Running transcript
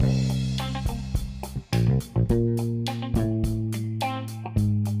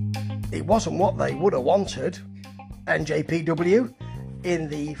wasn't what they would have wanted. NJPW in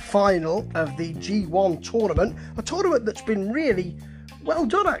the final of the G1 tournament, a tournament that's been really well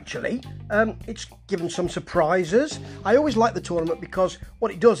done actually. It's given some surprises. I always like the tournament because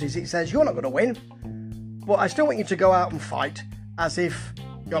what it does is it says you're not going to win, but I still want you to go out and fight as if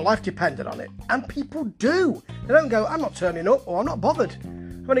your life depended on it. And people do. They don't go, I'm not turning up, or I'm not bothered.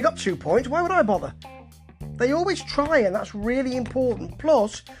 I've only got 2 points, why would I bother? They always try, and that's really important.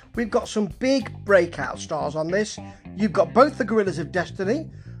 Plus, we've got some big breakout stars on this. You've got both the Gorillas of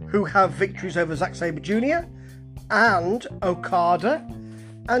Destiny, who have victories over Zack Sabre Jr. and Okada.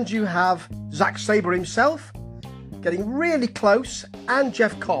 And you have Zack Sabre himself getting really close, and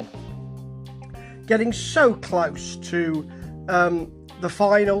Jeff Cobb getting so close to the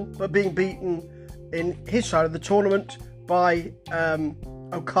final, but being beaten in his side of the tournament by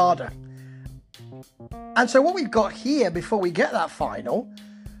Okada. And so what we've got here before we get that final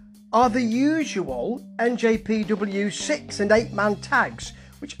are the usual NJPW 6 and 8 man tags,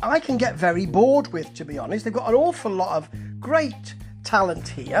 which I can get very bored with, to be honest. They've got an awful lot of great talent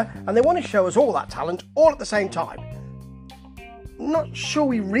here, and they want to show us all that talent all at the same time. Not sure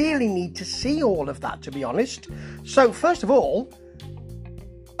we really need to see all of that, to be honest. So first of all,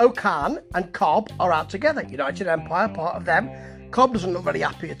 Okan and Cobb are out together. United Empire, part of them. Cobb doesn't look very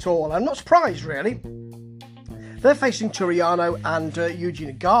happy at all. I'm not surprised, really. They're facing Toriano and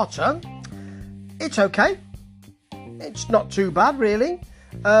Yuji Nagata. It's okay. It's not too bad, really.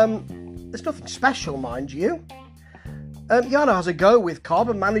 There's nothing special, mind you. Yano has a go with Cobb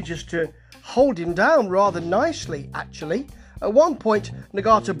and manages to hold him down rather nicely, actually. At one point,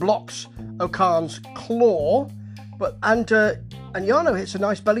 Nagata blocks Okan's claw, and Yano hits a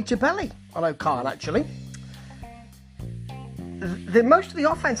nice belly-to-belly on Okan, actually. Most of the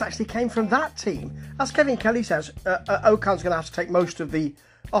offense actually came from that team. As Kevin Kelly says, Okan's going to have to take most of the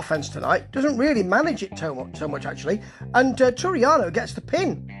offense tonight. Doesn't really manage it so much, actually. And Toriano gets the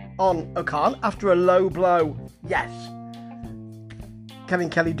pin on Okan after a low blow. Yes.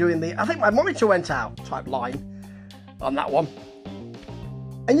 Kevin Kelly doing the, I think my monitor went out type line on that one.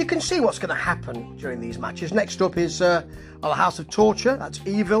 And you can see what's going to happen during these matches. Next up is the House of Torture. That's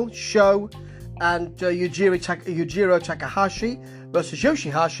Evil, Sho, and Yujiro Takahashi versus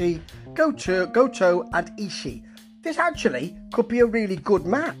Yoshihashi, Goto, and Ishii. This actually could be a really good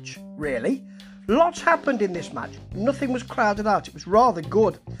match, really. Lots happened in this match. Nothing was crowded out. It was rather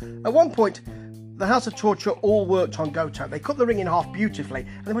good. At one point, the House of Torture all worked on Goto. They cut the ring in half beautifully,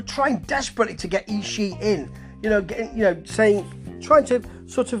 and they were trying desperately to get Ishii in. Trying to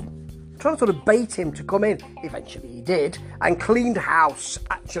sort of bait him to come in. Eventually he did, and cleaned house,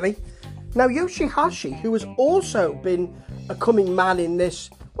 actually. Now, Yoshihashi, who has also been a coming man in this,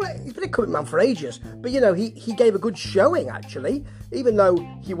 well, he's been a coming man for ages, but he gave a good showing, actually, even though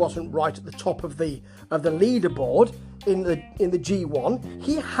he wasn't right at the top of the leaderboard in the G1.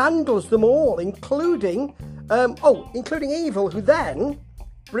 He handles them all, including Evil, who then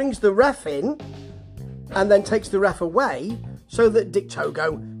brings the ref in and then takes the ref away so that Dick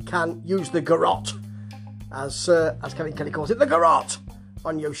Togo can use the garrote, as Kevin Kelly calls it, the garrote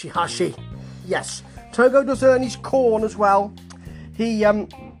on Yoshihashi. Yes, Togo does earn his corn as well. He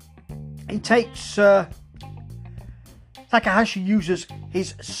takes Takahashi uses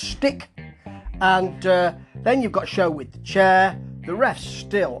his stick, and then you've got Sho with the chair. The ref's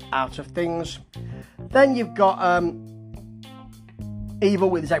still out of things. Then you've got Evil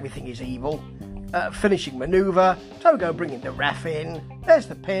with his everything is evil. Finishing manoeuvre. Togo bringing the ref in. There's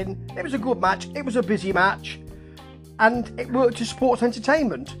the pin. It was a good match. It was a busy match. And it worked as sports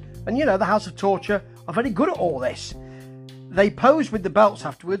entertainment. And the House of Torture are very good at all this. They posed with the belts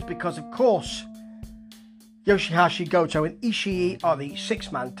afterwards because, of course, Yoshihashi, Goto and Ishii are the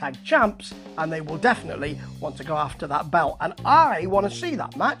 6-man tag champs, and they will definitely want to go after that belt. And I want to see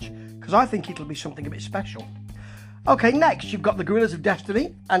that match because I think it'll be something a bit special. Okay, next you've got the Gorillas of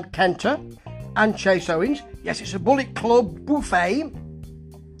Destiny and Kenta and Chase Owens. Yes, it's a Bullet Club buffet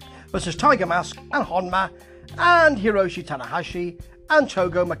versus Tiger Mask and Honma and Hiroshi Tanahashi and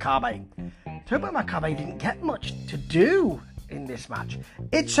Togo Makabe. Togo Makabe didn't get much to do in this match.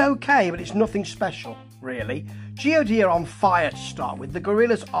 It's okay, but it's nothing special, really. GOD are on fire to start with. The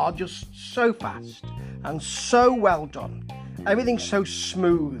Gorillas are just so fast and so well done. Everything's so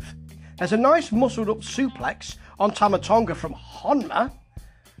smooth. There's a nice muscled up suplex on Tamatonga from Honma.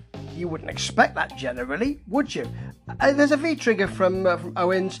 You wouldn't expect that generally, would you? There's a V-trigger from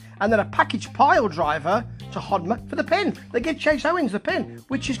Owens, and then a package pile driver to Honma for the pin. They give Chase Owens the pin,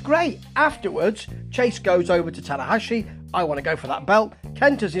 which is great. Afterwards, Chase goes over to Tanahashi. I want to go for that belt.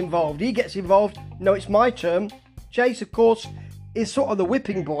 Kenta's involved. He gets involved. No, it's my turn. Chase, of course, is sort of the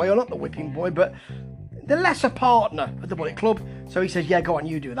whipping boy, or not the whipping boy, but the lesser partner of the Bullet Club. So he says, yeah, go on,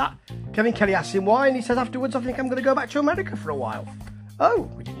 you do that. Kevin Kelly asks him why, and he says, afterwards, I think I'm going to go back to America for a while. Oh,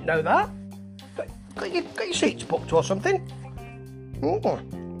 we didn't know that. Got your seats booked or something?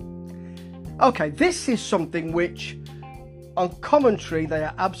 Okay, this is something which, on commentary, they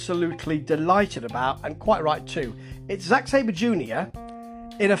are absolutely delighted about, and quite right too. It's Zack Sabre Jr.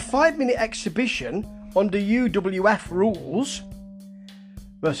 in a 5-minute exhibition under UWF rules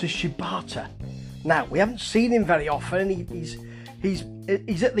versus Shibata. Now, we haven't seen him very often. He's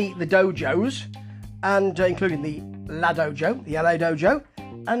at the dojos, and including the La Dojo, the LA Dojo,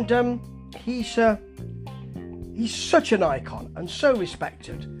 and he's such an icon and so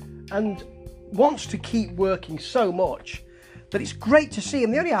respected, and wants to keep working so much that it's great to see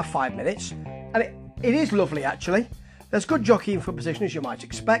him. They only have 5 minutes, and it is lovely actually. There's good jockeying for position, as you might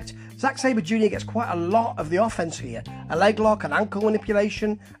expect. Zack Sabre Jr. gets quite a lot of the offense here. A leg lock, an ankle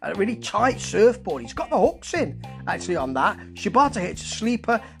manipulation, a really tight surfboard. He's got the hooks in, actually, on that. Shibata hits a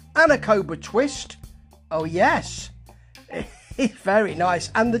sleeper and a cobra twist. Oh, yes. It's very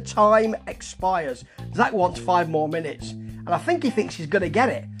nice. And the time expires. Zack wants 5 more minutes. And I think he thinks he's going to get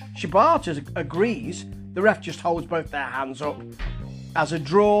it. Shibata agrees. The ref just holds both their hands up. As a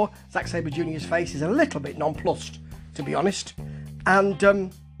draw, Zack Sabre Jr.'s face is a little bit nonplussed, to be honest, and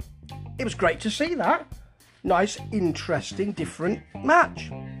it was great to see that. Nice, interesting, different match.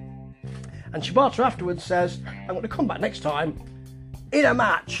 And Shibata afterwards says, I'm going to come back next time in a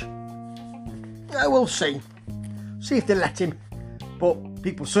match. We'll see. See if they let him, but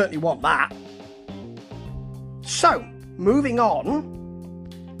people certainly want that. So, moving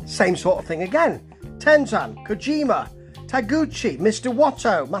on, same sort of thing again. Tenzan, Kojima, Taguchi, Master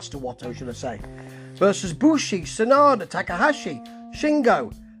Watto should I say, versus Bushi, Sanada, Takahashi,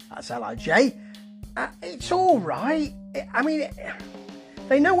 Shingo. That's LIJ. It's all right.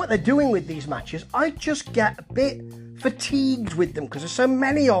 They know what they're doing with these matches. I just get a bit fatigued with them because there's so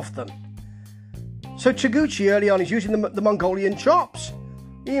many of them. So Taguchi early on is using the Mongolian chops.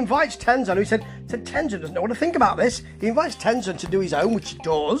 He invites Tenzan, who said Tenzan doesn't know what to think about this. He invites Tenzan to do his own, which he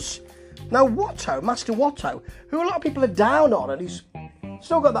does. Now Watto, Master Watto, who a lot of people are down on, and he's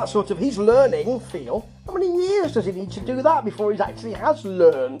still got that sort of, he's learning feel. How many years does he need to do that before he actually has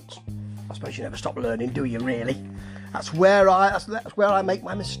learnt? I suppose you never stop learning, do you, really? That's where I make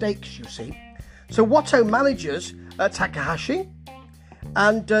my mistakes, you see. So Watto manages Takahashi,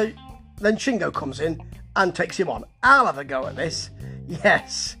 and then Shingo comes in and takes him on. I'll have a go at this.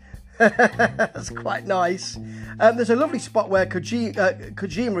 Yes. That's quite nice. There's a lovely spot where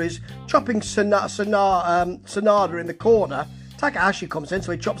Kojima is chopping Sanada in the corner. Takahashi comes in,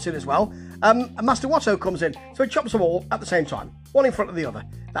 so he chops in as well. And Master Watto comes in, so he chops them all at the same time, one in front of the other.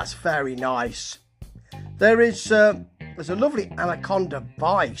 That's very nice. There's a lovely Anaconda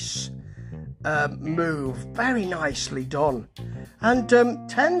Vice move, very nicely done. And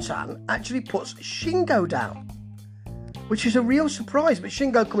Tenzan actually puts Shingo down, which is a real surprise. But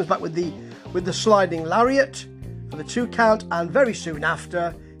Shingo comes back with the sliding lariat for the 2 count, and very soon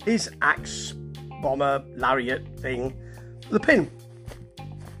after, his axe bomber lariat thing, the pin.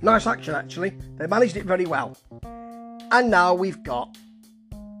 Nice action, actually. They managed it very well. And now we've got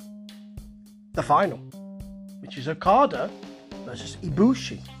the final, which is Okada versus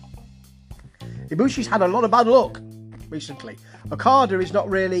Ibushi. Ibushi's had a lot of bad luck recently. Okada is not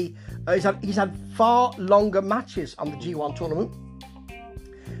really... he's had far longer matches on the G1 tournament.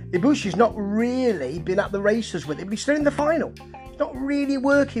 Ibushi's not really been at the races with him, but he's still in the final. It's not really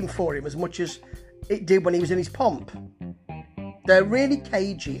working for him as much as it did when he was in his pomp. They're really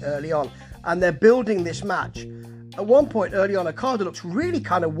cagey early on, and they're building this match. At one point early on, Okada looks really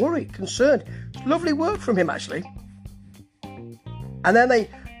kind of worried, concerned. It's lovely work from him, actually. And then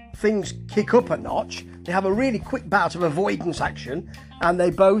things kick up a notch. They have a really quick bout of avoidance action, and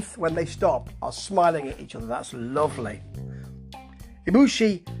they both, when they stop, are smiling at each other. That's lovely.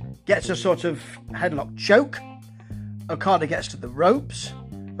 Ibushi gets a sort of headlock choke. Okada gets to the ropes.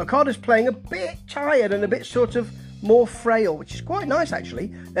 Okada's playing a bit tired and a bit sort of more frail, which is quite nice,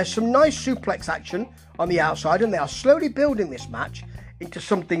 actually. There's some nice suplex action on the outside, and they are slowly building this match into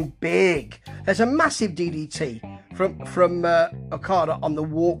something big. There's a massive DDT from Okada on the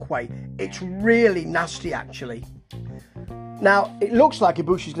walkway. It's really nasty, actually. Now, it looks like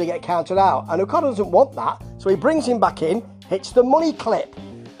Ibushi's going to get counted out, and Okada doesn't want that, so he brings him back in, hits the money clip.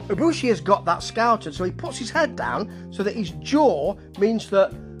 Ibushi has got that scouted, so he puts his head down so that his jaw means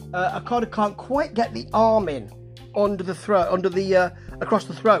that Okada can't quite get the arm in under the throat, across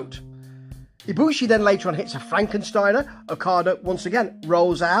the throat. Ibushi then later on hits a Frankensteiner. Okada once again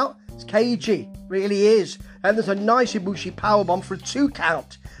rolls out. It's cagey, really is. and there's a nice Ibushi powerbomb for a 2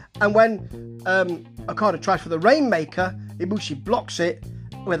 count. And when Okada tries for the Rainmaker, Ibushi blocks it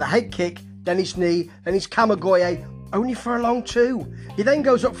with a head kick, then his knee, then his Kamigoye, only for a long 2. He then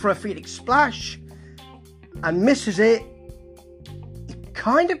goes up for a Phoenix Splash and misses it. He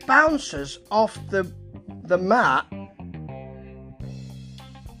kind of bounces off the mat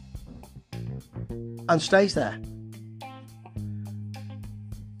and stays there.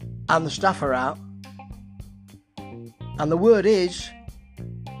 And the staff are out. And the word is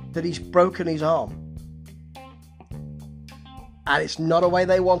that he's broken his arm. And it's not a way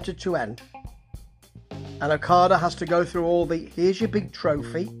they wanted to end. And Okada has to go through all the, here's your big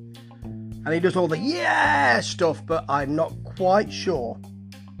trophy. And he does all the yeah stuff, but I'm not quite sure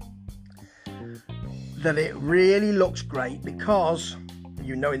that it really looks great, because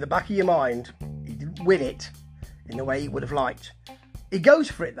you know in the back of your mind he didn't win it in the way he would have liked. He goes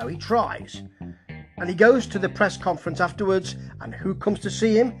for it though, he tries. And he goes to the press conference afterwards, and who comes to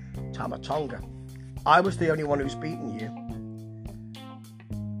see him? Tama Tonga. I was the only one who's beaten you.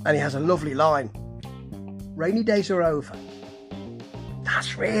 And he has a lovely line. Rainy days are over.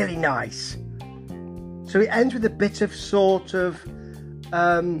 That's really nice. So it ends with a bit of sort of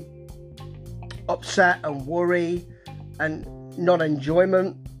upset and worry and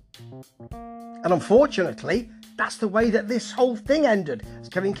non-enjoyment. And unfortunately, that's the way that this whole thing ended. As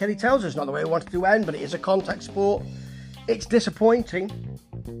Kevin Kelly tells us, not the way we wanted to end, but it is a contact sport. It's disappointing.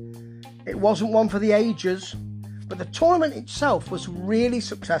 It wasn't one for the ages, but the tournament itself was really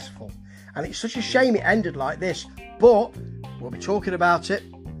successful. And it's such a shame it ended like this, but we'll be talking about it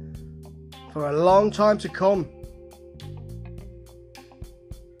for a long time to come.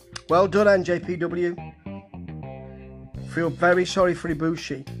 Well done, NJPW. Feel very sorry for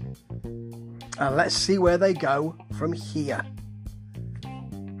Ibushi. And let's see where they go from here.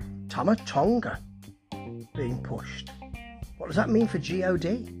 Tama Tonga being pushed. What does that mean for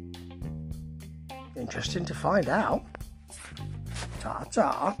GOD? Interesting to find out.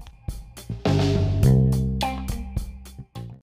 Ta-ta.